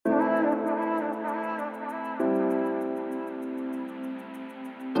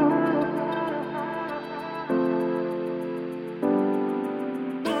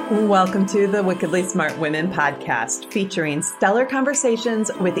Welcome to the Wickedly Smart Women podcast, featuring stellar conversations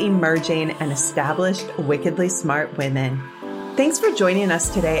with emerging and established wickedly smart women. Thanks for joining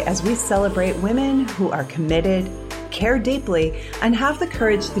us today as we celebrate women who are committed, care deeply, and have the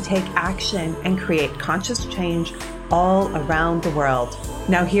courage to take action and create conscious change all around the world.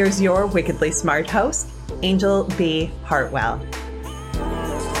 Now here's your Wickedly Smart host, Angel B. Hartwell.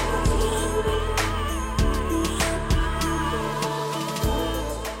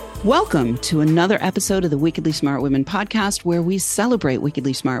 Welcome to another episode of the Wickedly Smart Women podcast, where we celebrate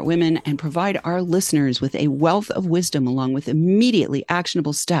wickedly smart women and provide our listeners with a wealth of wisdom along with immediately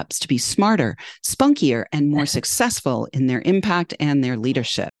actionable steps to be smarter, spunkier, and more successful in their impact and their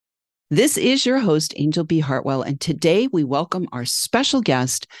leadership. This is your host, Angel B. Hartwell, and today we welcome our special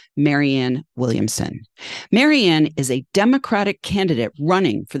guest, Marianne Williamson. Marianne is a Democratic candidate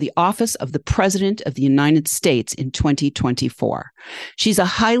running for the office of the President of the United States in 2024. She's a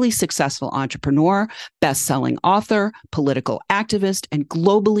highly successful entrepreneur, best-selling author, political activist, and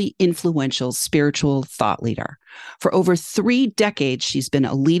globally influential spiritual thought leader. For over 3 decades, she's been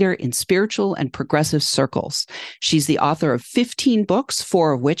a leader in spiritual and progressive circles. She's the author of 15 books,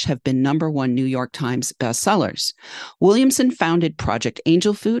 4 of which have been #1 New York Times bestsellers. Williamson founded Project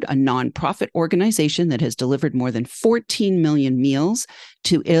Angel Food, a nonprofit organization that has delivered more than 14 million meals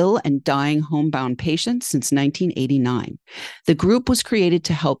to ill and dying homebound patients since 1989. The group was created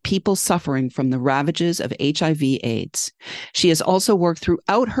to help people suffering from the ravages of HIV/AIDS. She has also worked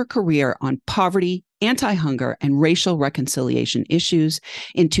throughout her career on poverty, anti-hunger, and racial reconciliation issues.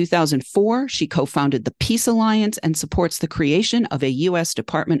 In 2004, she co-founded the Peace Alliance and supports the creation of a U.S.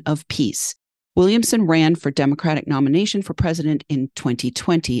 Department of Peace. Williamson ran for Democratic nomination for president in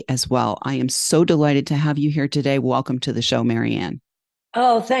 2020 as well. I am so delighted to have you here today. Welcome to the show, Marianne.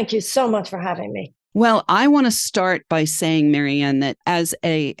 Oh, thank you so much for having me. Well, I want to start by saying, Marianne, that as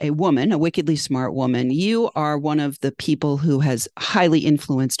a woman, a wickedly smart woman, you are one of the people who has highly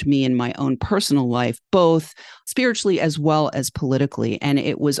influenced me in my own personal life, both spiritually as well as politically. And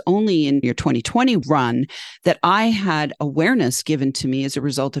it was only in your 2020 run that I had awareness given to me as a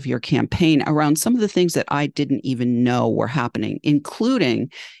result of your campaign around some of the things that I didn't even know were happening,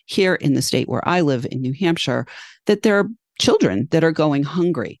 including here in the state where I live in New Hampshire, that there are children that are going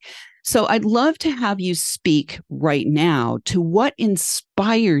hungry. So I'd love to have you speak right now to what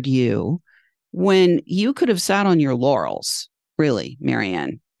inspired you when you could have sat on your laurels, really,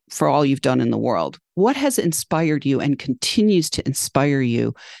 Marianne, for all you've done in the world. What has inspired you and continues to inspire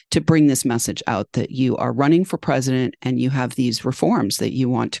you to bring this message out that you are running for president and you have these reforms that you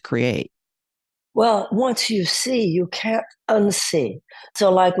want to create? Well, once you see, you can't unsee.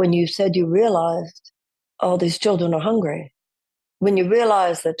 So like when you said you realized all these children are hungry, when you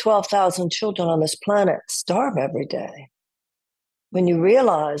realize that 12,000 children on this planet starve every day, when you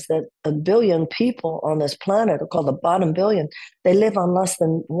realize that 1 billion people on this planet are called the bottom billion, they live on less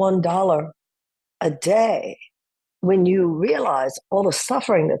than $1 a day. When you realize all the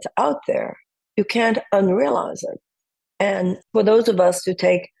suffering that's out there, you can't unrealize it. And for those of us who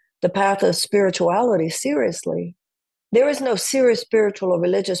take the path of spirituality seriously, there is no serious spiritual or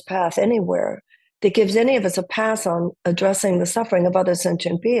religious path anywhere that gives any of us a pass on addressing the suffering of other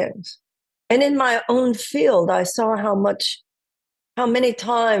sentient beings. And in my own field, I saw how many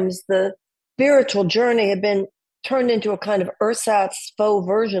times the spiritual journey had been turned into a kind of ersatz faux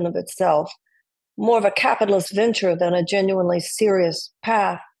version of itself, more of a capitalist venture than a genuinely serious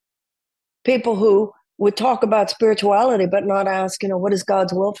path. People who would talk about spirituality, but not ask, what is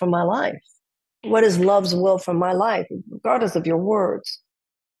God's will for my life? What is love's will for my life, regardless of your words?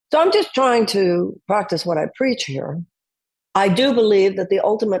 So I'm just trying to practice what I preach here. I do believe that the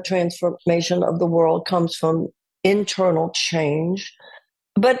ultimate transformation of the world comes from internal change,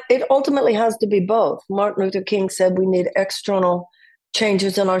 but it ultimately has to be both. Martin Luther King said we need external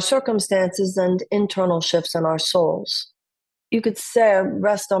changes in our circumstances and internal shifts in our souls. You could say I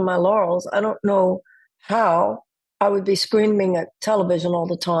rest on my laurels. I don't know how I would be screaming at television all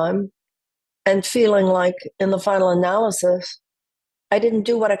the time and feeling like in the final analysis, I didn't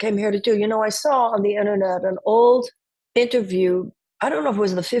do what I came here to do. I saw on the internet an old interview, I don't know if it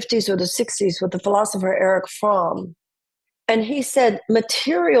was the 50s or the 60s, with the philosopher Erich Fromm. And he said,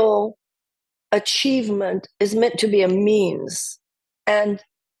 material achievement is meant to be a means, and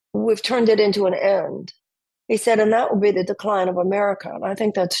we've turned it into an end. He said, and that will be the decline of America. And I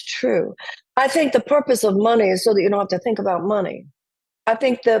think that's true. I think the purpose of money is so that you don't have to think about money. I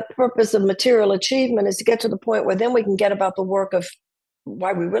think the purpose of material achievement is to get to the point where then we can get about the work of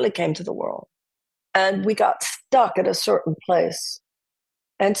why we really came to the world. And we got stuck at a certain place.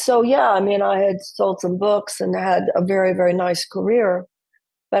 And so, I had sold some books and had a very, very nice career.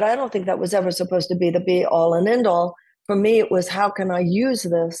 But I don't think that was ever supposed to be the be all and end all. For me, it was how can I use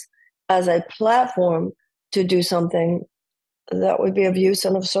this as a platform to do something that would be of use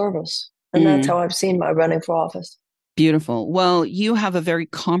and of service. And that's how I've seen my running for office. Beautiful. Well, you have a very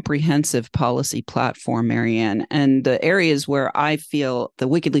comprehensive policy platform, Marianne, and the areas where I feel the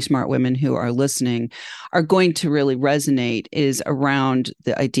wickedly smart women who are listening are going to really resonate is around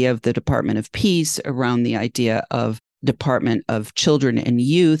the idea of the Department of Peace, around the idea of Department of Children and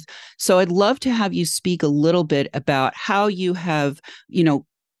Youth. So I'd love to have you speak a little bit about how you have,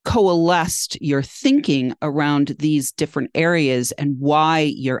 coalesced your thinking around these different areas and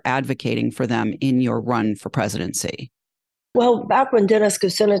why you're advocating for them in your run for presidency. Well, back when Dennis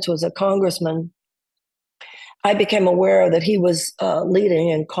Kucinich was a congressman, I became aware that he was leading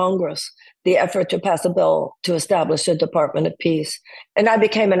in Congress the effort to pass a bill to establish a Department of Peace. And I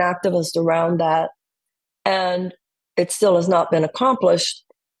became an activist around that. And it still has not been accomplished,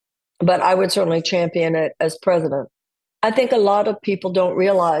 but I would certainly champion it as president. I think a lot of people don't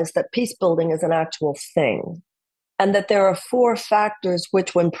realize that peace building is an actual thing, and that there are 4 factors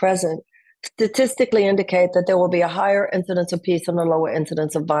which, when present, statistically indicate that there will be a higher incidence of peace and a lower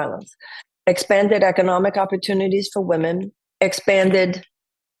incidence of violence. Expanded economic opportunities for women, expanded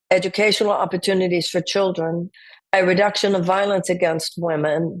educational opportunities for children, a reduction of violence against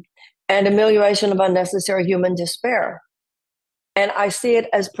women, and amelioration of unnecessary human despair. And I see it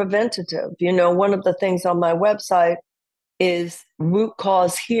as preventative. One of the things on my website is root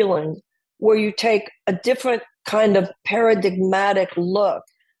cause healing, where you take a different kind of paradigmatic look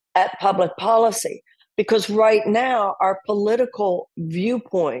at public policy. Because right now, our political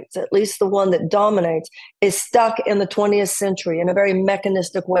viewpoints, at least the one that dominates, is stuck in the 20th century in a very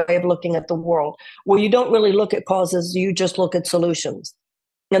mechanistic way of looking at the world, where you don't really look at causes, you just look at solutions.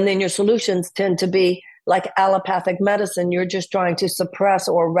 And then your solutions tend to be like allopathic medicine. You're just trying to suppress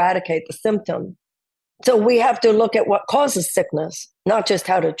or eradicate the symptom. So we have to look at what causes sickness, not just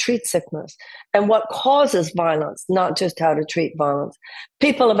how to treat sickness, and what causes violence, not just how to treat violence.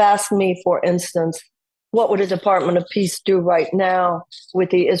 People have asked me, for instance, what would a Department of Peace do right now with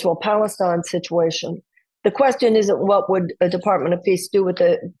the Israel-Palestine situation? The question isn't what would a Department of Peace do with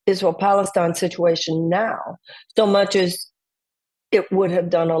the Israel-Palestine situation now, so much as it would have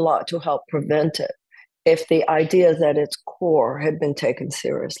done a lot to help prevent it if the ideas at its core had been taken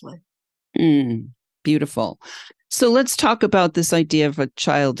seriously. Beautiful. So let's talk about this idea of a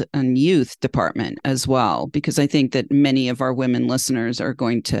child and youth department as well, because I think that many of our women listeners are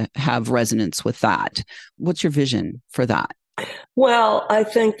going to have resonance with that. What's your vision for that? Well, I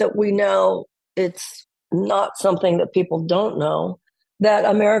think that we know it's not something that people don't know, that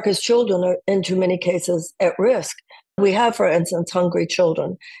America's children are in too many cases at risk. We have, for instance, hungry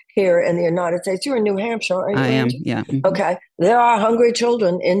children here in the United States. You're in New Hampshire, aren't you? I am, yeah. Okay. There are hungry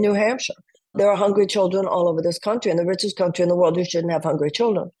children in New Hampshire. There are hungry children all over this country, in the richest country in the world. You shouldn't have hungry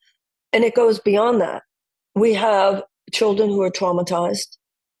children. And it goes beyond that. We have children who are traumatized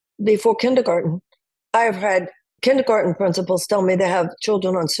before kindergarten. I have had kindergarten principals tell me they have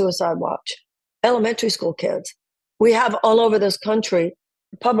children on suicide watch, elementary school kids. We have all over this country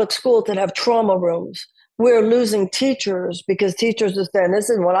public schools that have trauma rooms. We're losing teachers because teachers are saying, this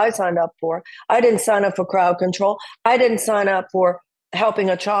isn't what I signed up for. I didn't sign up for crowd control. I didn't sign up for helping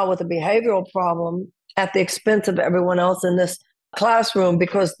a child with a behavioral problem at the expense of everyone else in this classroom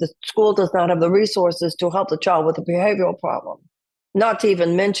because the school does not have the resources to help the child with a behavioral problem. Not to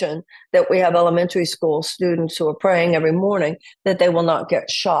even mention that we have elementary school students who are praying every morning that they will not get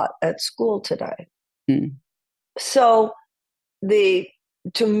shot at school today. So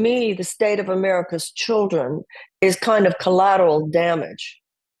to me, the state of America's children is kind of collateral damage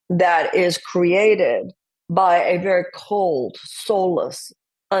that is created by a very cold, soulless,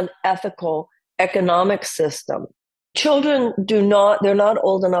 unethical economic system. Children they're not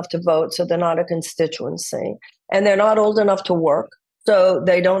old enough to vote, so they're not a constituency. And they're not old enough to work, so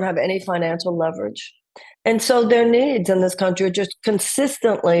they don't have any financial leverage. And so their needs in this country are just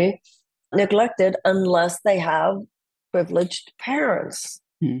consistently neglected unless they have privileged parents.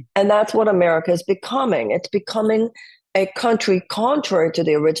 And that's what America is becoming. It's becoming a country contrary to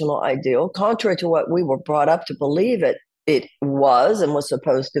the original ideal, contrary to what we were brought up to believe it was and was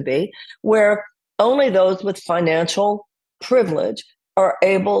supposed to be, where only those with financial privilege are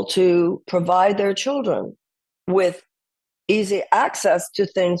able to provide their children with easy access to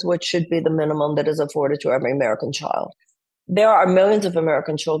things which should be the minimum that is afforded to every American child. There are millions of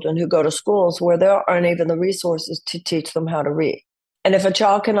American children who go to schools where there aren't even the resources to teach them how to read. And if a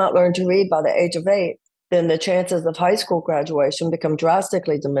child cannot learn to read by the age of 8, then the chances of high school graduation become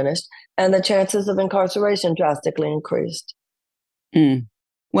drastically diminished and the chances of incarceration drastically increased.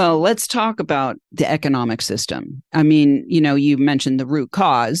 Well, let's talk about the economic system. I mean, you mentioned the root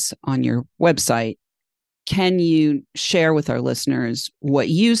cause on your website. Can you share with our listeners what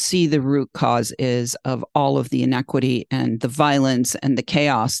you see the root cause is of all of the inequity and the violence and the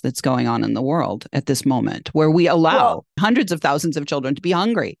chaos that's going on in the world at this moment, where we allow hundreds of thousands of children to be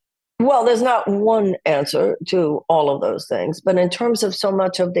hungry? Well, there's not one answer to all of those things. But in terms of so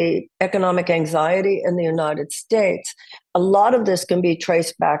much of the economic anxiety in the United States, a lot of this can be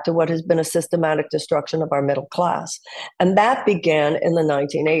traced back to what has been a systematic destruction of our middle class. And that began in the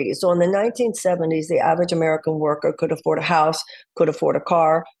 1980s. So in the 1970s, the average American worker could afford a house, could afford a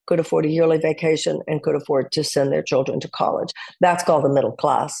car, could afford a yearly vacation, and could afford to send their children to college. That's called the middle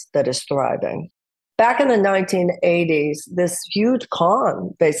class that is thriving. Back in the 1980s, this huge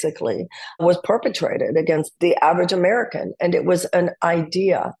con basically was perpetrated against the average American. And it was an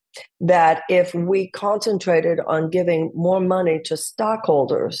idea that if we concentrated on giving more money to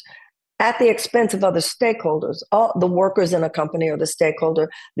stockholders at the expense of other stakeholders, all the workers in a company are the stakeholder,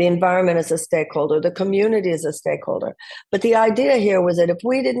 the environment is a stakeholder, the community is a stakeholder. But the idea here was that if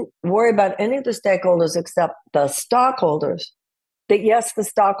we didn't worry about any of the stakeholders except the stockholders, that yes, the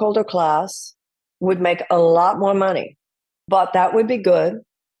stockholder class would make a lot more money, but that would be good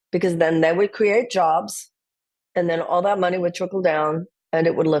because then they would create jobs and then all that money would trickle down and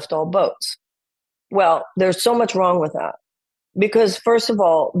it would lift all boats. Well, there's so much wrong with that because first of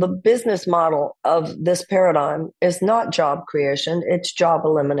all, the business model of this paradigm is not job creation, it's job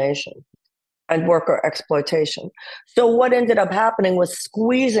elimination and worker exploitation. So what ended up happening was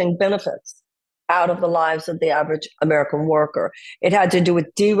squeezing benefits out of the lives of the average American worker. It had to do with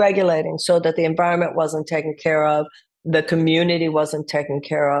deregulating so that the environment wasn't taken care of, the community wasn't taken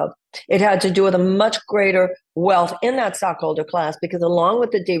care of. It had to do with a much greater wealth in that stockholder class because along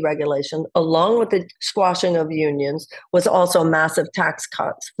with the deregulation, along with the squashing of unions, was also massive tax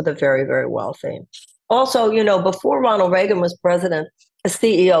cuts for the very, very wealthy. Also, before Ronald Reagan was president, a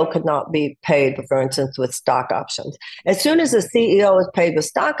CEO could not be paid, for instance, with stock options. As soon as a CEO is paid with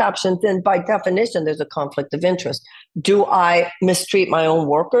stock options, then by definition, there's a conflict of interest. Do I mistreat my own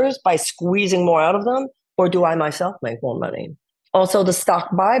workers by squeezing more out of them, or do I myself make more money? Also, the stock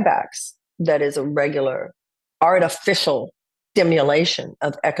buybacks, that is a regular, artificial stimulation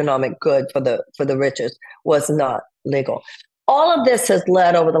of economic good for the richest, was not legal. All of this has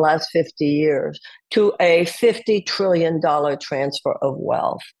led over the last 50 years to a $50 trillion transfer of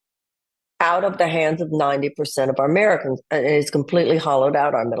wealth out of the hands of 90% of our Americans. And it's completely hollowed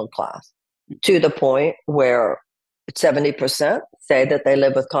out our middle class to the point where 70% say that they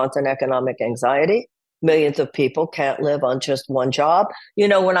live with constant economic anxiety. Millions of people can't live on just one job.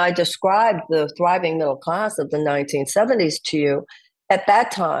 When I described the thriving middle class of the 1970s to you, at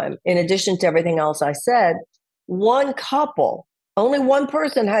that time, in addition to everything else I said, one couple, only one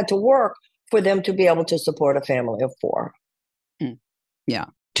person had to work for them to be able to support a family of four. Yeah.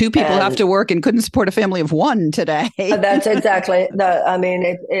 Two people have to work and couldn't support a family of one today. That's exactly.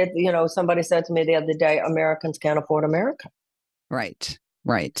 Somebody said to me the other day, Americans can't afford America. Right.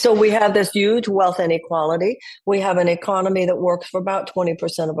 So we have this huge wealth inequality. We have an economy that works for about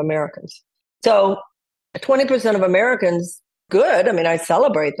 20% of Americans. So 20% of Americans, good. I mean, I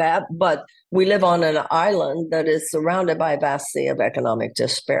celebrate that, but we live on an island that is surrounded by a vast sea of economic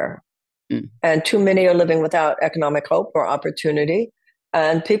despair. And too many are living without economic hope or opportunity.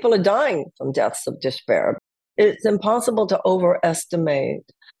 And people are dying from deaths of despair. It's impossible to overestimate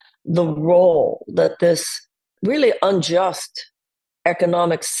the role that this really unjust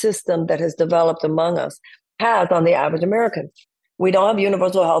economic system that has developed among us has on the average American. We don't have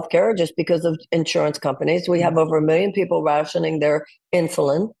universal health care just because of insurance companies. We have over 1 million people rationing their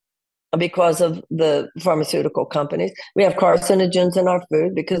insulin because of the pharmaceutical companies. We have carcinogens in our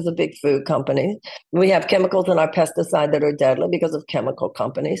food because of big food companies. We have chemicals in our pesticide that are deadly because of chemical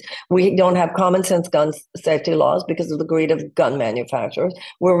companies. We don't have common sense gun safety laws because of the greed of gun manufacturers.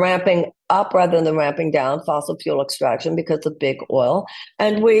 We're ramping up rather than ramping down fossil fuel extraction because of big oil.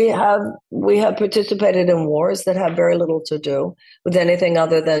 And we have participated in wars that have very little to do with anything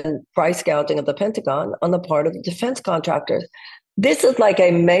other than price gouging of the Pentagon on the part of the defense contractors. This is like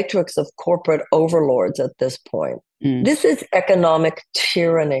a matrix of corporate overlords at this point. This is economic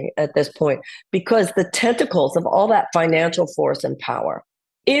tyranny at this point because the tentacles of all that financial force and power.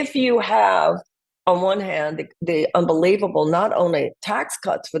 If you have, on one hand, the unbelievable not only tax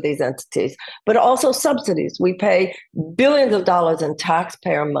cuts for these entities, but also subsidies. We pay billions of dollars in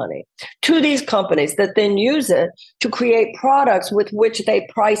taxpayer money to these companies that then use it to create products with which they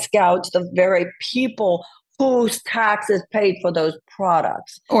price gouge the very people whose taxes paid for those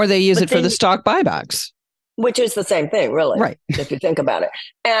products. Or they use it for the stock buybacks. which is the same thing, really, right, if you think about it.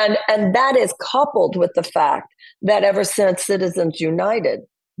 And that is coupled with the fact that ever since Citizens United,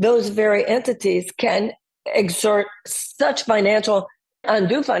 those very entities can exert such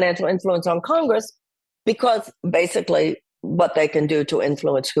undue financial influence on Congress, because basically what they can do to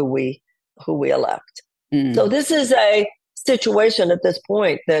influence who we elect. So this is a situation at this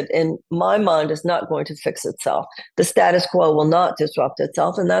point that in my mind is not going to fix itself. The status quo will not disrupt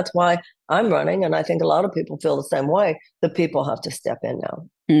itself. And that's why I'm running. And I think a lot of people feel the same way. The people have to step in now.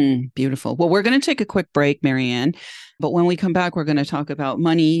 Beautiful. Well, we're going to take a quick break, Marianne. But when we come back, we're going to talk about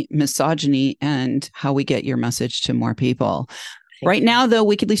money, misogyny, and how we get your message to more people. Right now, though,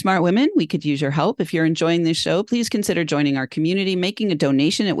 Wickedly Smart Women, we could use your help. If you're enjoying this show, please consider joining our community, making a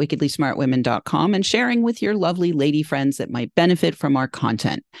donation at wickedlysmartwomen.com, and sharing with your lovely lady friends that might benefit from our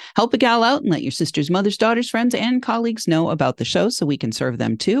content. Help a gal out and let your sisters, mothers, daughters, friends, and colleagues know about the show so we can serve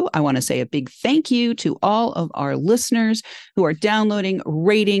them too. I want to say a big thank you to all of our listeners who are downloading,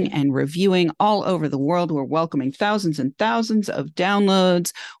 rating, and reviewing all over the world. We're welcoming thousands and thousands of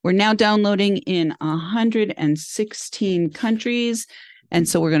downloads. We're now downloading in 116 countries. And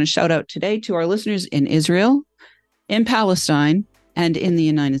so we're going to shout out today to our listeners in Israel, in Palestine, and in the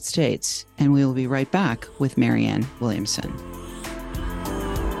United States. And we will be right back with Marianne Williamson.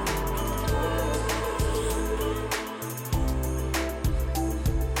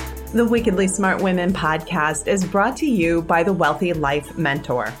 The Wickedly Smart Women podcast is brought to you by the Wealthy Life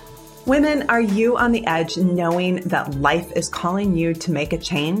Mentor. Women, are you on the edge knowing that life is calling you to make a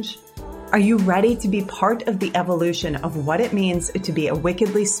change? Are you ready to be part of the evolution of what it means to be a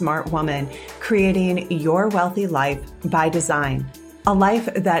wickedly smart woman, creating your wealthy life by design, a life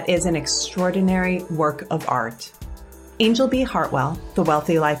that is an extraordinary work of art? Angel B. Hartwell, the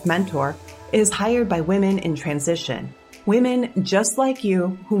Wealthy Life Mentor, is hired by women in transition, women just like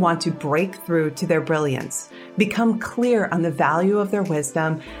you who want to break through to their brilliance, become clear on the value of their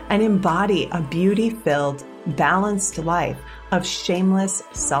wisdom, and embody a beauty-filled, balanced life of shameless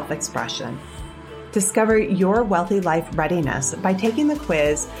self-expression. Discover your wealthy life readiness by taking the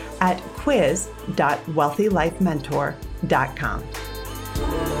quiz at quiz.wealthylifementor.com.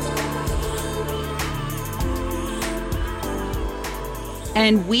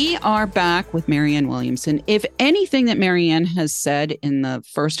 And we are back with Marianne Williamson. If anything that Marianne has said in the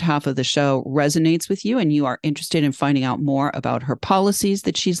first half of the show resonates with you and you are interested in finding out more about her policies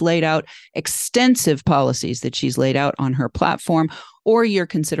that she's laid out, extensive policies that she's laid out on her platform, or you're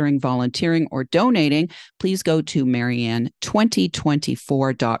considering volunteering or donating, please go to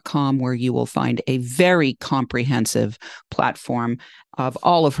Marianne2024.com, where you will find a very comprehensive platform of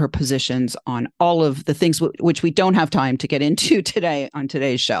all of her positions on all of the things which we don't have time to get into today on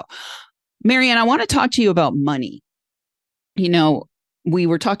today's show. Marianne, I want to talk to you about money. You know, we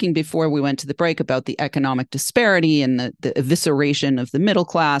were talking before we went to the break about the economic disparity and the evisceration of the middle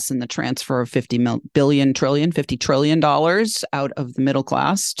class and the transfer of $50 trillion out of the middle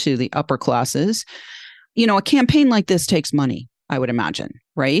class to the upper classes. You know, a campaign like this takes money, I would imagine,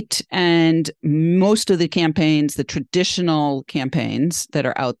 right? And most of the campaigns, the traditional campaigns that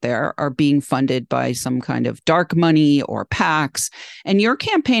are out there, are being funded by some kind of dark money or PACs. And your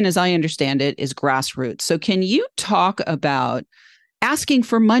campaign, as I understand it, is grassroots. So can you talk about asking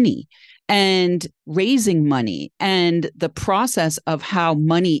for money and raising money and the process of how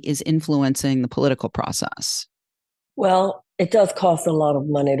money is influencing the political process? Well, it does cost a lot of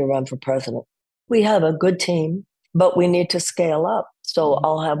money to run for president. We have a good team, but we need to scale up. So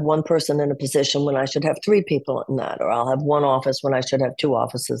I'll have one person in a position when I should have three people in that, or I'll have one office when I should have two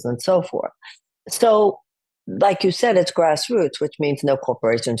offices, and so forth. So like you said, it's grassroots, which means no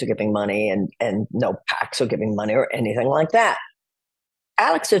corporations are giving money and no PACs are giving money or anything like that.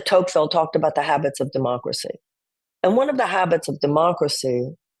 Alex de Tocqueville talked about the habits of democracy. And one of the habits of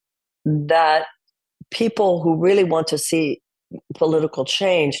democracy that people who really want to see political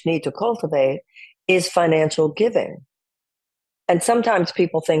change need to cultivate is financial giving. And sometimes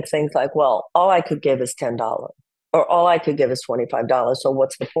people think things like, well, all I could give is $10 or all I could give is $25. So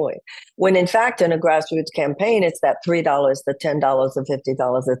what's the point? When in fact, in a grassroots campaign, it's that $3, the $10, the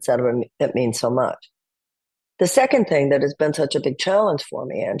 $50, et cetera, that means so much. The second thing that has been such a big challenge for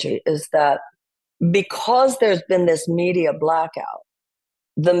me, Angie, is that because there's been this media blackout,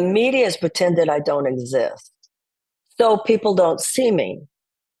 the media has pretended I don't exist. So people don't see me.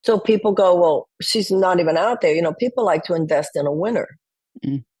 So people go, well, she's not even out there. You know, people like to invest in a winner.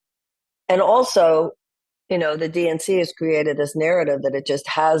 Mm. And also, you know, the DNC has created this narrative that it just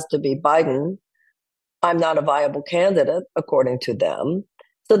has to be Biden. I'm not a viable candidate, according to them.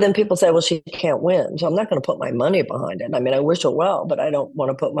 So then people say, well, she can't win. So I'm not going to put my money behind it. I mean, I wish her well, but I don't want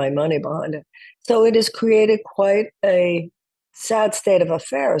to put my money behind it. So it has created quite a sad state of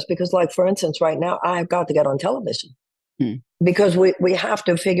affairs because, like, for instance, right now, I've got to get on television because we have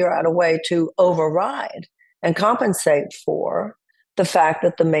to figure out a way to override and compensate for the fact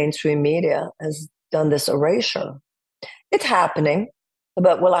that the mainstream media has done this erasure. It's happening,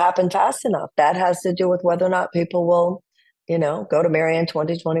 but will it happen fast enough? That has to do with whether or not people will, go to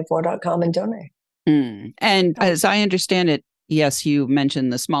Marianne2024.com and donate. And as I understand it, yes, you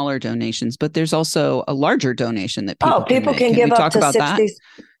mentioned the smaller donations, but there's also a larger donation that people can give up to 60.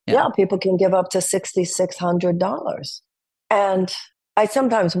 Yeah, people can give up to $6,600. And I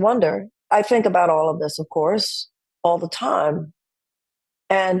sometimes wonder, I think about all of this, of course, all the time.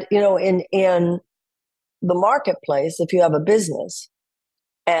 And, in the marketplace, if you have a business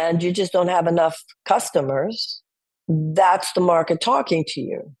and you just don't have enough customers, that's the market talking to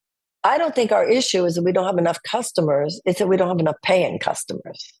you. I don't think our issue is that we don't have enough customers. It's that we don't have enough paying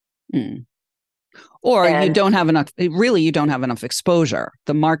customers. Or you don't have enough exposure.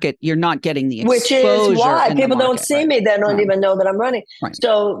 The market, you're not getting the exposure. Which is why people don't see me. They don't even know that I'm running. Right.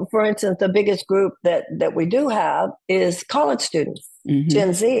 So, for instance, the biggest group that we do have is college students,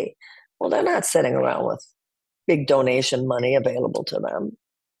 Gen Z. Well, they're not sitting around with big donation money available to them.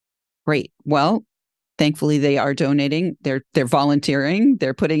 Great. Well, thankfully they are donating. They're volunteering.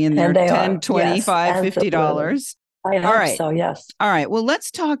 They're putting in their $10, $25, $50. I hope so, yes. All right. Well,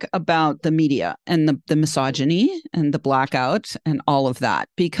 let's talk about the media and the misogyny and the blackout and all of that,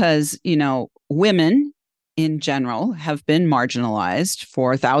 because, women in general have been marginalized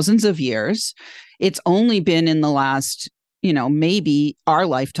for thousands of years. It's only been in the last, maybe our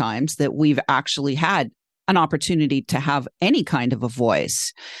lifetimes that we've actually had an opportunity to have any kind of a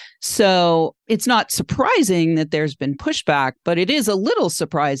voice. So it's not surprising that there's been pushback, but it is a little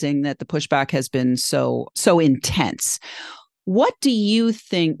surprising that the pushback has been so intense. What do you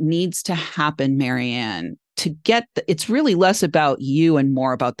think needs to happen, Marianne, to get it's really less about you and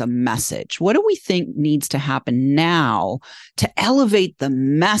more about the message? What do we think needs to happen now to elevate the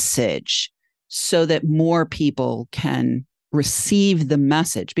message so that more people can receive the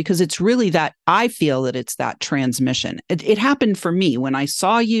message? Because it's really that, I feel that it's that transmission. It happened for me when I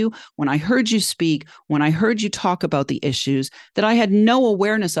saw you, when I heard you speak, when I heard you talk about the issues that I had no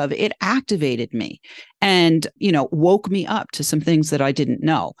awareness of. It activated me and, woke me up to some things that I didn't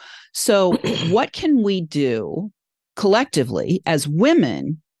know. So what can we do collectively as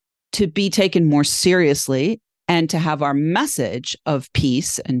women to be taken more seriously and to have our message of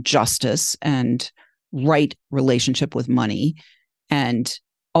peace and justice and right relationship with money and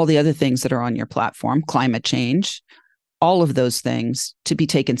all the other things that are on your platform, climate change, all of those things, to be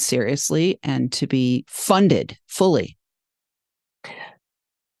taken seriously and to be funded fully?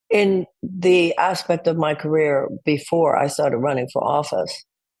 In the aspect of my career before I started running for office,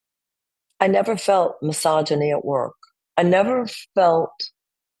 I never felt misogyny at work. I never felt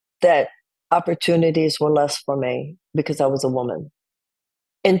that opportunities were less for me because I was a woman.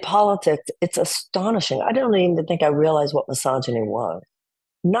 In politics, it's astonishing. I don't even think I realized what misogyny was.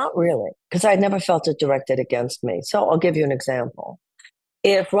 Not really, because I never felt it directed against me. So I'll give you an example.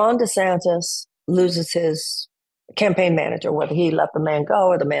 If Ron DeSantis loses his campaign manager, whether he let the man go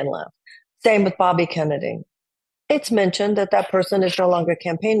or the man left, same with Bobby Kennedy, it's mentioned that that person is no longer a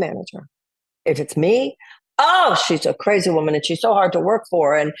campaign manager. If it's me, oh, she's a crazy woman and she's so hard to work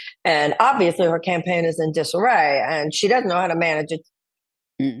for. And obviously her campaign is in disarray and she doesn't know how to manage it.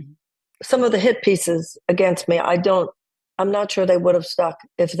 Some of the hit pieces against me, I'm not sure they would have stuck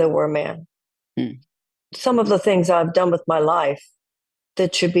if there were a man. Some of the things I've done with my life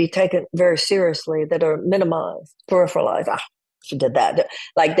that should be taken very seriously that are minimized, peripheralized. She did that.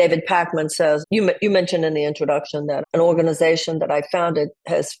 Like David Pakman says, you mentioned in the introduction that an organization that I founded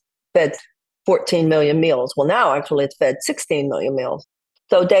has fed 14 million meals. Well, now actually it's fed 16 million meals.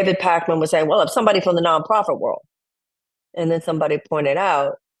 So David Pakman was saying, well, if somebody from the nonprofit world, and then somebody pointed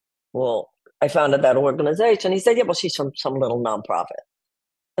out, well, I founded that organization. He said, yeah, well, she's from some little nonprofit.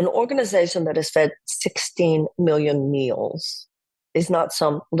 An organization that has fed 16 million meals is not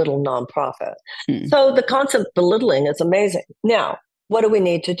some little nonprofit. So the concept of belittling is amazing. Now, what do we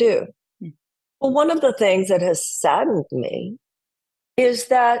need to do? Well, one of the things that has saddened me is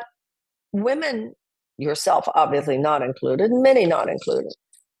that women, yourself obviously not included, many not included,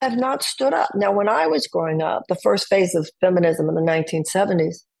 have not stood up. Now, when I was growing up, the first phase of feminism in the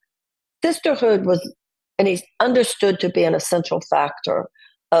 1970s, sisterhood was and he's understood to be an essential factor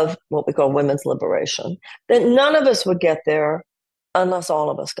of what we call women's liberation. That none of us would get there unless all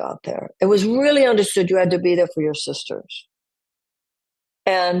of us got there. It was really understood you had to be there for your sisters.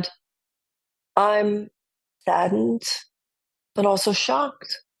 And I'm saddened, but also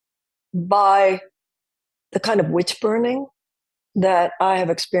shocked by the kind of witch burning that I have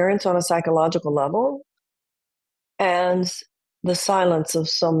experienced on a psychological level and the silence of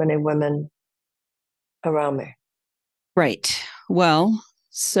so many women around me. Right. Well,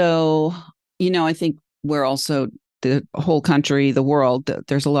 so, I think we're also the whole country, the world,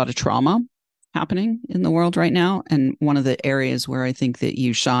 there's a lot of trauma happening in the world right now. And one of the areas where I think that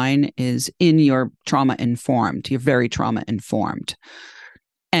you shine is in your trauma informed. You're very trauma informed.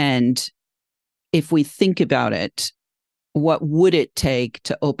 And if we think about it, what would it take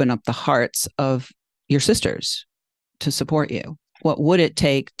to open up the hearts of your sisters to support you? What would it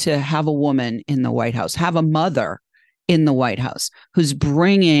take to have a woman in the White House, have a mother in the White House who's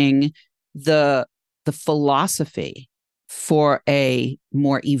bringing the philosophy for a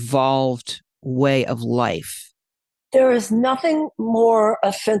more evolved way of life? There is nothing more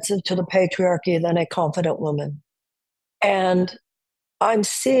offensive to the patriarchy than a confident woman. And I'm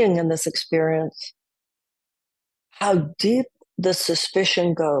seeing in this experience how deep the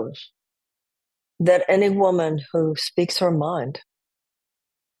suspicion goes that any woman who speaks her mind,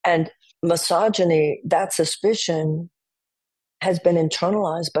 and misogyny, that suspicion has been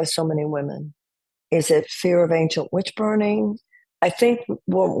internalized by so many women. Is it fear of ancient witch burning? I think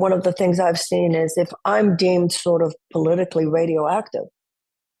one of the things I've seen is if I'm deemed sort of politically radioactive,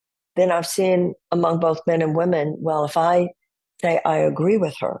 then I've seen among both men and women, well, if I say I agree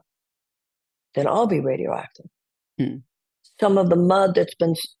with her, then I'll be radioactive. Mm. Some of the mud that's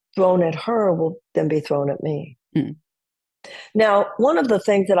been thrown at her will then be thrown at me. Mm. Now, one of the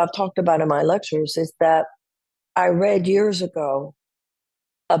things that I've talked about in my lectures is that I read years ago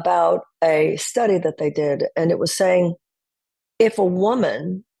about a study that they did, and it was saying if a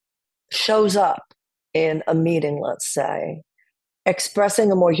woman shows up in a meeting, let's say,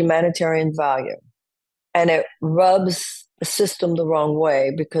 expressing a more humanitarian value, and it rubs the system the wrong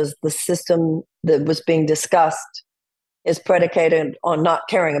way because the system that was being discussed is predicated on not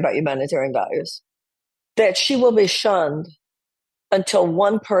caring about humanitarian values, that she will be shunned until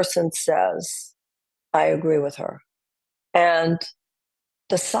one person says, I agree with her. And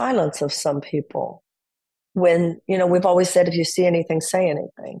the silence of some people, when, we've always said, if you see anything, say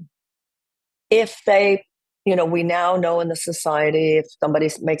anything. If they, we now know in the society, if somebody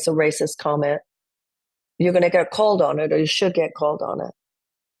makes a racist comment, you're going to get called on it, or you should get called on it.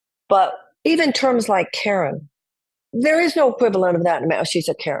 But even terms like Karen, there is no equivalent of that. Oh, she's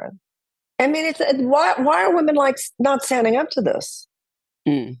a Karen. I mean, why are women not standing up to this?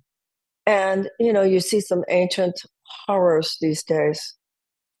 Mm. And, you see some ancient horrors these days.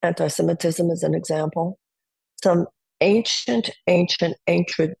 Anti-Semitism is an example. Some ancient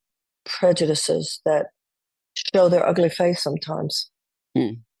prejudices that show their ugly face sometimes.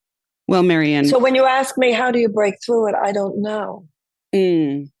 Mm. Well, Marianne. So when you ask me, how do you break through it? I don't know.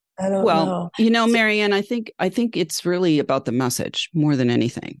 Mm. I don't know. Marianne, I think it's really about the message more than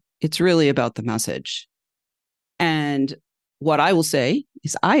anything. It's really about the message. And what I will say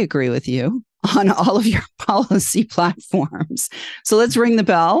is I agree with you on all of your policy platforms. So let's ring the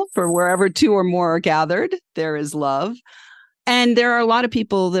bell for wherever two or more are gathered, there is love. And there are a lot of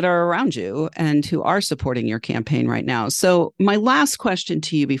people that are around you and who are supporting your campaign right now. So my last question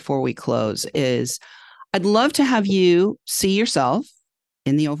to you before we close is, I'd love to have you see yourself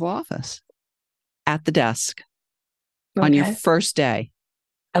in the Oval Office at the desk on your first day.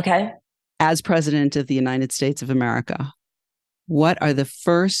 Okay. As President of the United States of America. What are the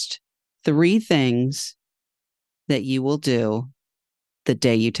first 3 things that you will do the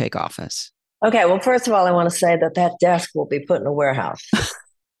day you take office? Okay, well, first of all, I want to say that desk will be put in a warehouse.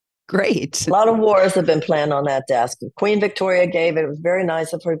 Great. A lot of wars have been planned on that desk. Queen Victoria gave it. It was very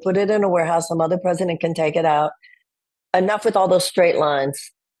nice of her. Put it in a warehouse. Some other president can take it out. Enough with all those straight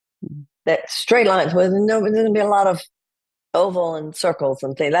lines. There's going to be a lot of oval and circles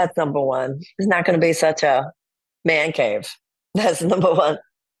and things. That's number one. It's not going to be such a man cave. That's number one.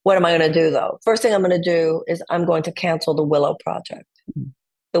 What am I going to do, though? First thing I'm going to do is I'm going to cancel the Willow Project. Mm-hmm.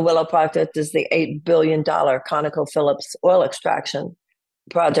 The Willow Project is the $8 billion ConocoPhillips oil extraction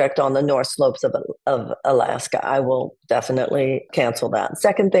project on the north slopes of Alaska. I will definitely cancel that.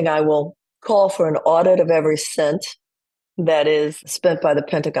 Second thing, I will call for an audit of every cent that is spent by the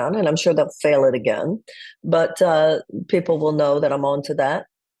Pentagon, and I'm sure they'll fail it again. But people will know that I'm on to that,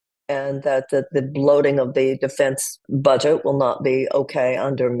 and that the bloating of the defense budget will not be okay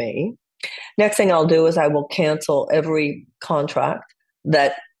under me. Next thing I'll do is I will cancel every contract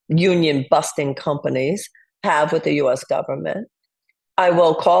that union-busting companies have with the U.S. government. I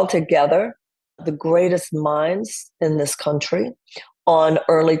will call together the greatest minds in this country, on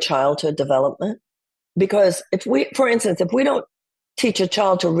early childhood development. Because for instance, if we don't teach a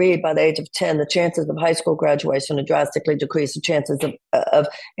child to read by the age of 10, the chances of high school graduation are drastically decreased, the chances of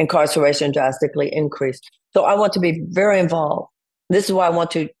incarceration drastically increase. So I want to be very involved. This is why I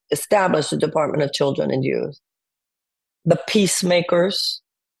want to establish the Department of Children and Youth. The Peacemakers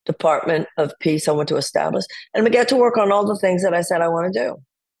Department of Peace I want to establish. And we get to work on all the things that I said I want to do,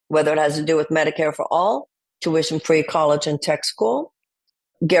 whether it has to do with Medicare for all, tuition-free college and tech school,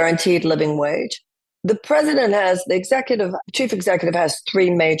 guaranteed living wage. The president chief executive has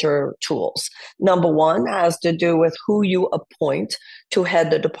three major tools. Number one has to do with who you appoint to head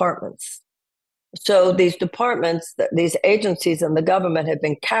the departments. So these departments, these agencies in the government have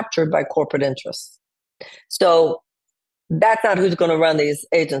been captured by corporate interests. So that's not who's going to run these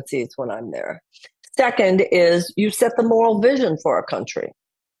agencies when I'm there. Second is you set the moral vision for a country.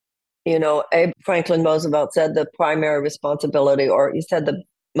 Abe Franklin Roosevelt said the primary responsibility, or he said the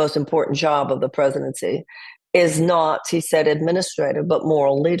most important job of the presidency is not, he said, administrative, but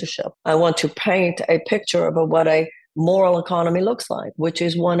moral leadership. I want to paint a picture of what a moral economy looks like, which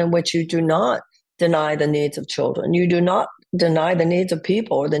is one in which you do not deny the needs of children. You do not deny the needs of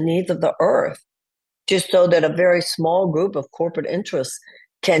people or the needs of the earth, just so that a very small group of corporate interests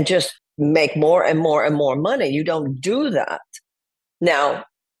can just make more and more and more money. You don't do that. Now,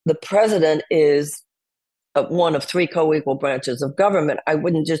 the president is one of three co-equal branches of government. I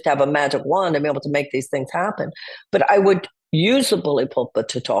wouldn't just have a magic wand and be able to make these things happen, but I would use the bully pulpit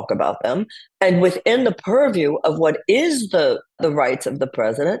to talk about them. And within the purview of what is the rights of the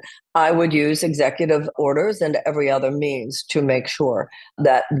president, I would use executive orders and every other means to make sure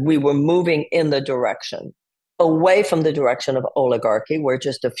that we were moving in the direction, away from the direction of oligarchy, where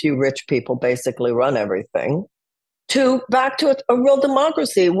just a few rich people basically run everything, back to a real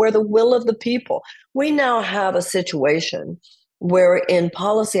democracy where the will of the people. We now have a situation where in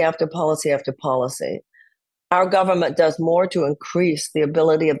policy after policy after policy, our government does more to increase the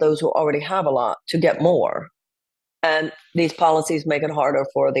ability of those who already have a lot to get more. And these policies make it harder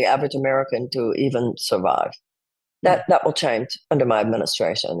for the average American to even survive. That will change under my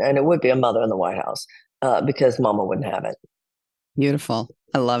administration. And it would be a mother in the White House because mama wouldn't have it. Beautiful.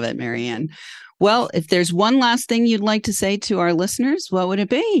 I love it, Marianne. Well, if there's one last thing you'd like to say to our listeners, what would it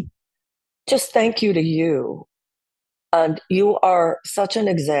be? Just thank you to you. And you are such an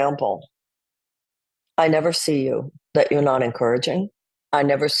example. I never see you that you're not encouraging. I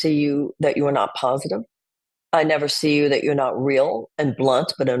never see you that you are not positive. I never see you that you're not real and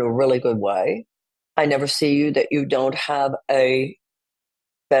blunt, but in a really good way. I never see you that you don't have a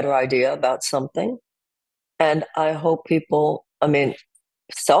better idea about something. And I hope people,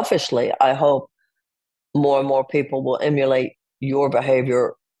 selfishly, I hope more and more people will emulate your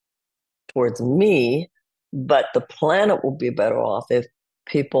behavior towards me, but the planet will be better off if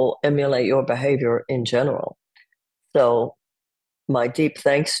people emulate your behavior in general. So my deep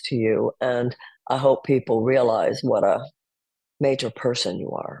thanks to you, and I hope people realize what a major person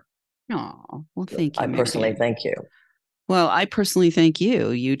you are. Oh, well, thank you. I personally thank you. Well, I personally thank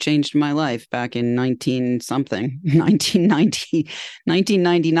you. You changed my life back in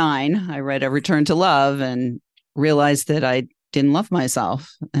 1999. I read A Return to Love and realized that I didn't love myself.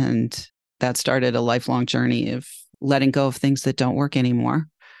 And that started a lifelong journey of letting go of things that don't work anymore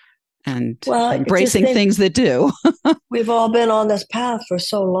and embracing things that do. We've all been on this path for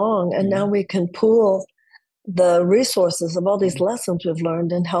so long, and now we can pool the resources of all these lessons we've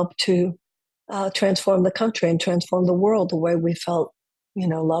learned and help to transform the country and transform the world the way we felt,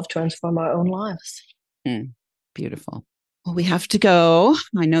 love transform our own lives. Beautiful. Well, we have to go.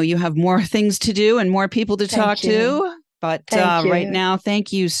 I know you have more things to do and more people to talk to. But right now,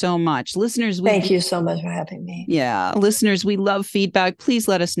 thank you so much. Listeners, thank you so much for having me. Yeah. Listeners, we love feedback. Please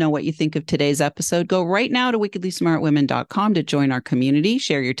let us know what you think of today's episode. Go right now to wickedlysmartwomen.com to join our community,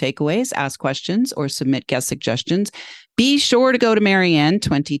 share your takeaways, ask questions, or submit guest suggestions. Be sure to go to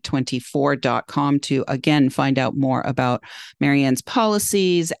Marianne2024.com to, again, find out more about Marianne's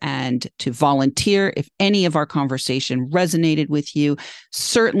policies and to volunteer. If any of our conversation resonated with you,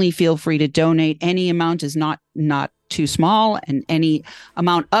 certainly feel free to donate. Any amount is not too small, and any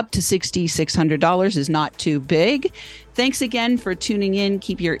amount up to $6,600 is not too big. Thanks again for tuning in.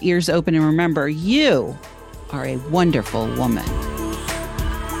 Keep your ears open, and remember, you are a wonderful woman.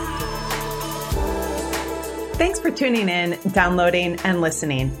 Thanks for tuning in, downloading, and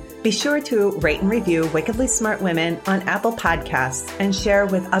listening. Be sure to rate and review Wickedly Smart Women on Apple Podcasts and share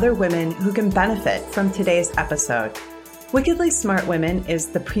with other women who can benefit from today's episode. Wickedly Smart Women is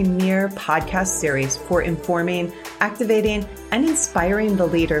the premier podcast series for informing, activating, and inspiring the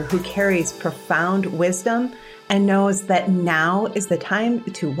leader who carries profound wisdom and knows that now is the time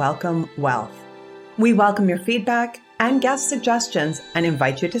to welcome wealth. We welcome your feedback and guest suggestions and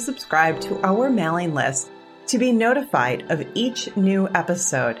invite you to subscribe to our mailing list to be notified of each new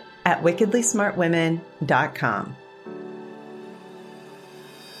episode at wickedlysmartwomen.com.